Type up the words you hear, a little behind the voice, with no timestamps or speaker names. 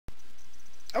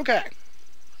Okay.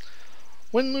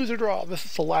 Win, lose, or draw. This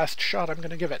is the last shot I'm going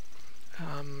to give it.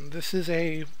 This is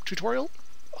a tutorial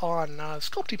on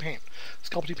SculptyPaint.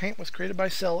 SculptyPaint was created by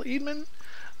Cel Edman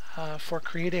for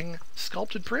creating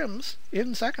sculpted prims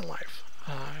in Second Life.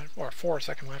 Or for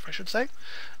Second Life, I should say.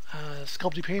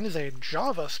 SculptyPaint is a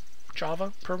Java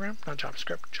program, not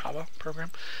JavaScript, Java program,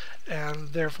 and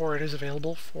therefore it is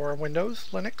available for Windows,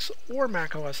 Linux, or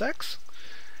Mac OS X,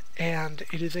 and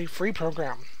it is a free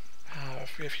program.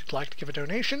 If you'd like to give a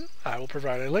donation, I will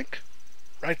provide a link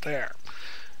right there.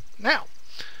 Now,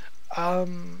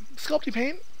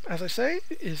 SculptyPaint, as I say,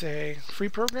 is a free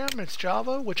program. It's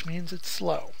Java, which means it's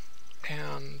slow,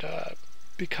 and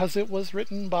because it was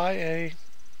written by a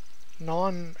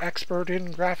non-expert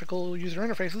in graphical user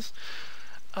interfaces,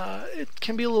 it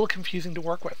can be a little confusing to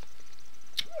work with.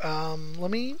 Let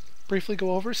me briefly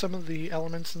go over some of the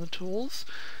elements and the tools,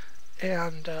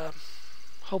 and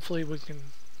hopefully we can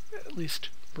at least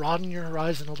broaden your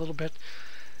horizon a little bit,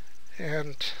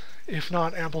 and if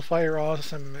not amplify your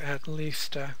awesome, at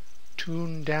least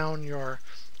tune down your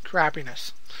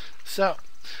crappiness. So,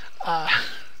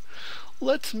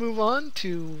 let's move on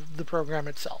to the program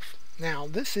itself. Now,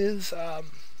 this is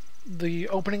the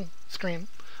opening screen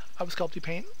of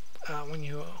SculptyPaint. When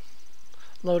you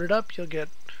load it up, you'll get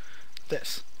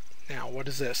this. Now, what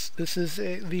is this? This is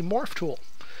the Morph Tool.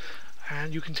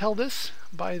 And you can tell this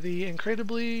by the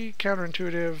incredibly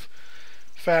counterintuitive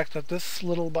fact that this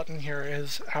little button here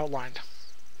is outlined.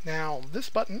 Now, this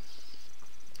button,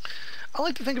 I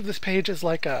like to think of this page as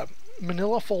like a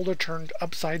manila folder turned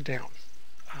upside down.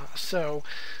 So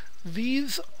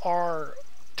these are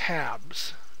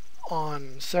tabs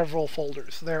on several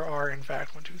folders. There are, in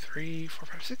fact, 1, 2, 3, 4,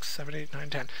 5, 6, 7, 8, 9,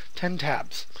 10. 10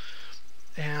 tabs.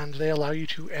 And they allow you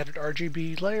to edit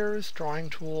RGB layers, drawing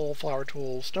tool, flower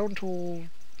tool, stone tool,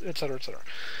 etc., etc.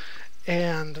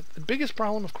 And the biggest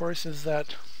problem, of course, is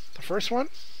that the first one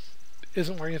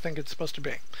isn't where you think it's supposed to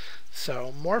be.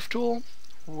 So, Morph Tool,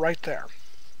 right there.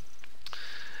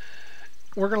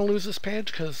 We're going to lose this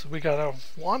page because we got to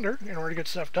wander in order to get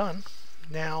stuff done.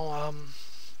 Now,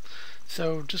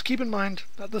 so just keep in mind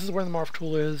that this is where the Morph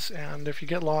Tool is, and if you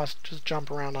get lost, just jump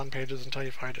around on pages until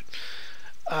you find it.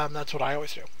 That's what I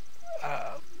always do.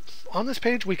 On this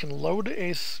page, we can load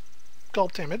a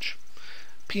sculpt image,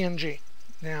 PNG.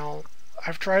 Now,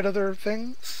 I've tried other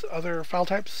things, other file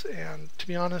types, and to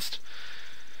be honest,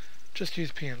 just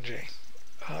use PNG.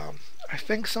 I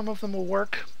think some of them will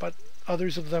work, but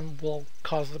others of them will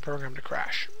cause the program to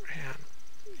crash, and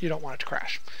you don't want it to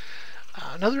crash.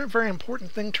 Another very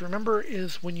important thing to remember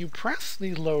is when you press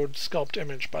the Load Sculpt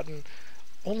Image button,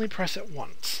 only press it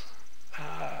once.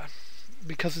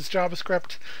 Because it's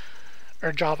JavaScript,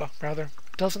 or Java rather,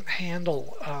 doesn't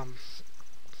handle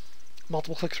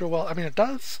multiple clicks real well. I mean, it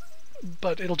does,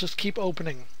 but it'll just keep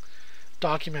opening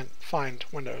document find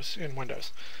windows in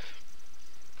Windows.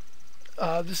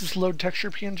 This is Load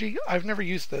Texture PNG. I've never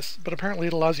used this, but apparently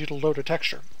it allows you to load a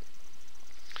texture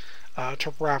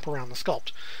to wrap around the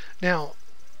sculpt. Now,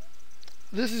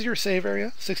 this is your save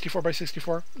area, 64 by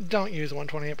 64. Don't use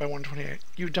 128 by 128.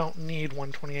 You don't need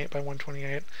 128 by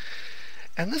 128.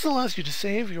 And this allows you to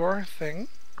save your thing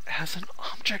as an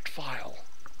object file.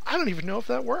 I don't even know if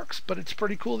that works, but it's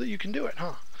pretty cool that you can do it,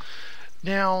 huh?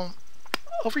 Now,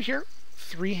 over here,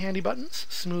 3 handy buttons: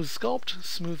 Smooth Sculpt,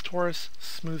 Smooth Torus,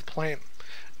 Smooth Plane.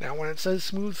 Now, when it says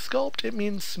Smooth Sculpt, it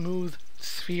means Smooth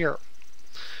Sphere.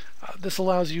 This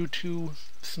allows you to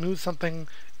smooth something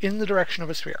in the direction of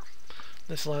a sphere.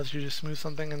 This allows you to smooth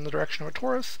something in the direction of a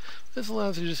torus. This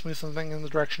allows you to smooth something in the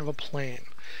direction of a plane.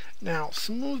 Now,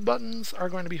 smooth buttons are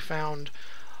going to be found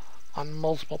on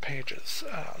multiple pages,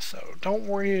 so don't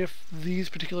worry if these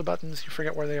particular buttons, you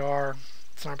forget where they are.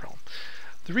 It's not a problem.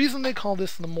 The reason they call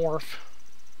this the Morph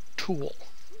Tool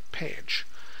page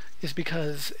is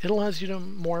because it allows you to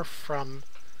morph from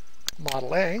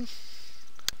Model A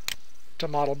to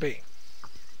Model B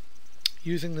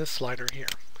using this slider here,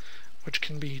 which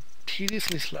can be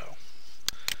tediously slow,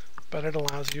 but it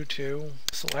allows you to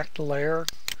select the layer,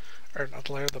 or not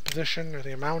the layer, the position or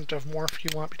the amount of morph you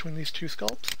want between these two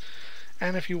sculpts.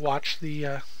 And if you watch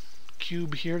the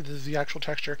cube here, this is the actual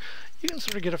texture, you can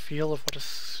sort of get a feel of what a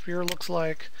sphere looks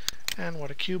like and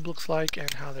what a cube looks like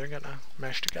and how they're going to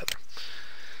mesh together.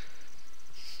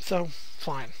 So,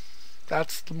 fine.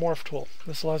 That's the Morph Tool.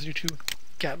 This allows you to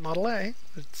get Model A.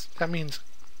 That means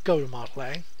go to Model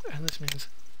A, and this means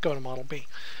go to Model B.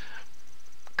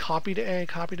 Copy to A,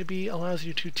 copy to B allows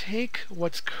you to take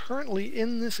what's currently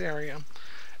in this area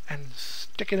and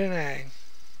stick it in A,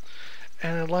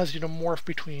 and it allows you to morph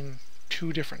between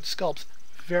 2 different sculpts.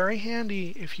 Very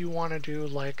handy if you want to do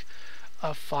like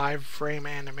a 5-frame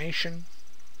animation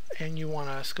and you want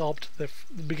to sculpt the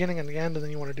beginning and the end, and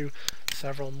then you want to do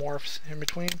several morphs in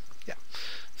between. Yeah.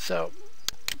 So,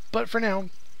 but for now,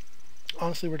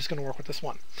 honestly, we're just going to work with this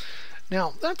one.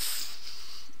 Now,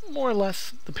 that's more or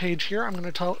less the page here. I'm going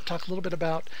to talk a little bit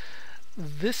about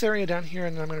this area down here,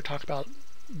 and then I'm going to talk about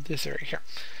this area here.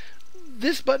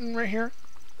 This button right here,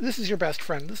 this is your best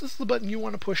friend. This is the button you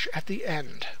want to push at the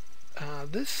end.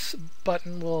 This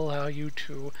button will allow you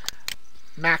to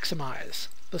maximize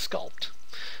the sculpt.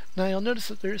 Now you'll notice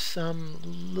that there's some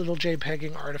little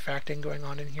JPEGing artifacting going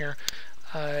on in here.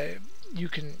 You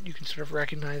can sort of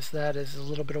recognize that as a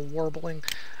little bit of warbling.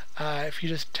 If you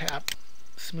just tap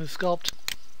Smooth Sculpt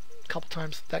a couple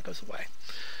times, that goes away.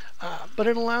 But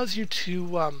it allows you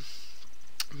to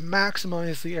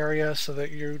maximize the area so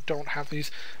that you don't have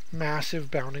these massive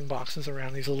bounding boxes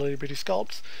around these little bitty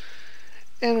sculpts,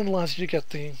 and it allows you to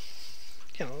get the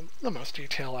the most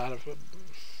detail out of it.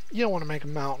 You don't want to make a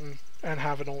mountain and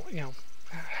have it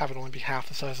only be half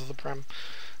the size of the prim.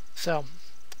 So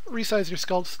resize your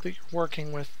sculpts so that you're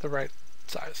working with the right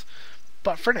size.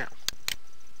 But for now,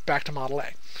 back to Model A.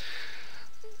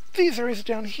 These areas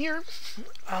down here,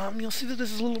 you'll see that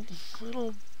this is a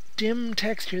little dim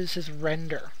texture. This says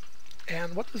render.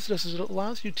 And what this does is it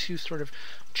allows you to sort of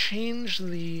change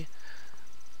the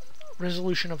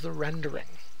resolution of the rendering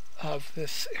of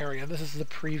this area. This is the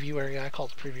preview area. I call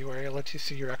it the preview area. It lets you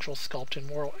see your actual sculpt in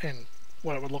world and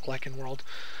what it would look like in world.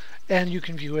 And you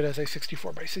can view it as a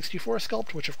 64 by 64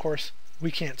 sculpt, which of course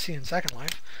we can't see in Second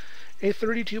Life. A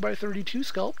 32 by 32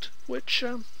 sculpt, which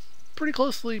pretty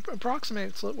closely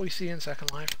approximates what we see in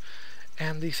Second Life.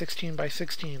 And the 16 by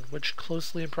 16, which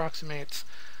closely approximates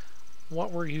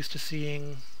what we're used to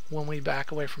seeing when we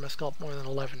back away from a sculpt more than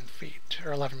 11 feet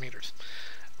or 11 meters.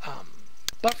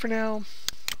 But for now,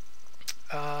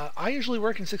 I usually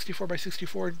work in 64 by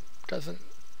 64. Doesn't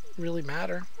really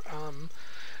matter.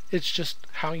 It's just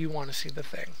how you want to see the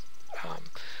thing.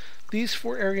 These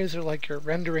four areas are like your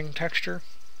rendering texture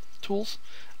tools.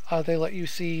 They let you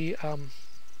see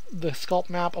the sculpt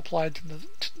map applied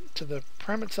to the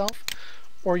prem itself,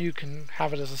 or you can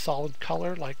have it as a solid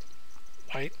color like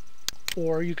white,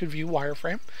 or you could view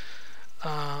wireframe,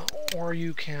 or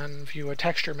you can view a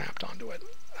texture mapped onto it.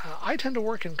 I tend to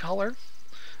work in color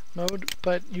mode,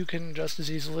 but you can just as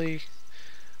easily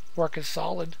work as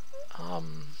solid.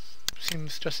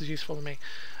 Seems just as useful to me.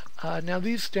 Now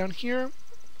these down here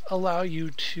allow you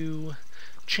to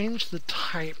change the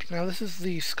type. Now this is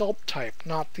the sculpt type,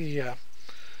 not the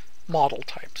model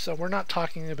type. So we're not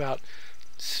talking about,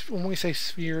 when we say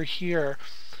sphere here,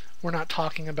 we're not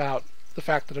talking about the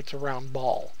fact that it's a round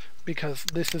ball, because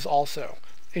this is also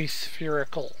a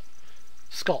spherical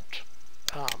sculpt.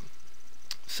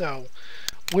 So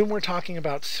when we're talking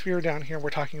about sphere down here, we're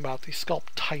talking about the sculpt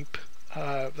type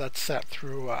that's set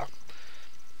through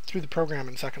the program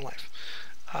in Second Life.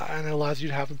 And it allows you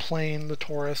to have the plane, the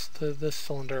torus, the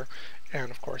cylinder,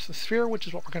 and of course the sphere, which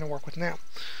is what we're going to work with now.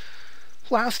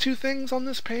 Last two things on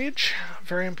this page,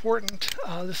 very important.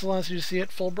 This allows you to see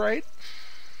it full bright.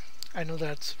 I know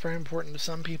that's very important to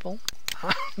some people,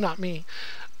 not me,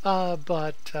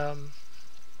 but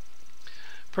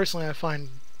personally I find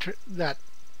that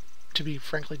to be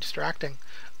frankly distracting.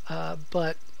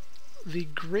 But the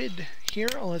grid here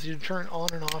allows you to turn on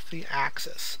and off the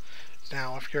axis.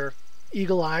 Now if you're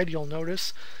eagle-eyed, you'll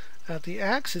notice that the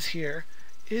axis here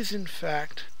is in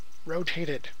fact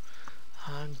rotated.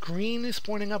 Green is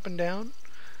pointing up and down,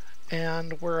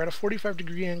 and we're at a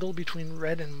 45-degree angle between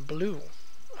red and blue.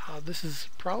 This is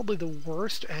probably the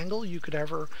worst angle you could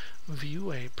ever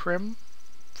view a prim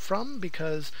from,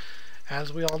 because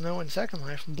as we all know in Second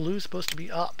Life, blue is supposed to be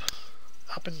up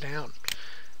and down.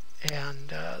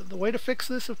 And the way to fix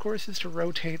this, of course, is to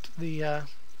rotate the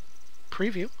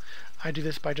preview. I do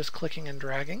this by just clicking and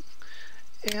dragging,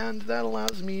 and that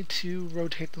allows me to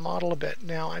rotate the model a bit.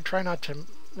 Now I try not to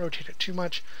rotate it too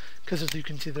much, because as you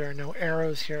can see there are no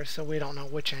arrows here, so we don't know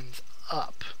which end's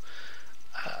up.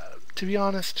 To be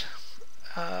honest,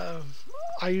 I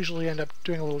usually end up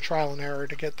doing a little trial and error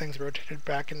to get things rotated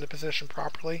back into position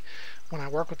properly when I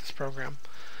work with this program.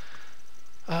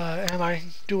 And I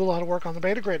do a lot of work on the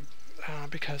beta grid,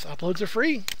 because uploads are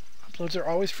free. Uploads are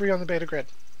always free on the beta grid.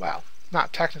 Well,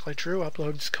 not technically true.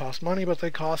 Uploads cost money, but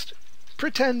they cost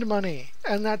pretend money,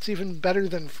 and that's even better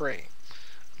than free,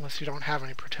 unless you don't have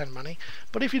any pretend money.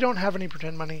 But if you don't have any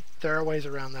pretend money, there are ways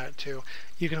around that too.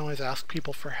 You can always ask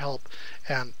people for help,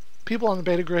 and people on the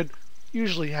beta grid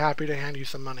usually happy to hand you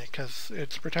some money, because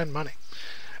it's pretend money.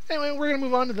 Anyway, we're going to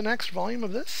move on to the next volume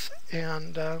of this,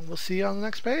 and we'll see you on the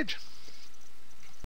next page.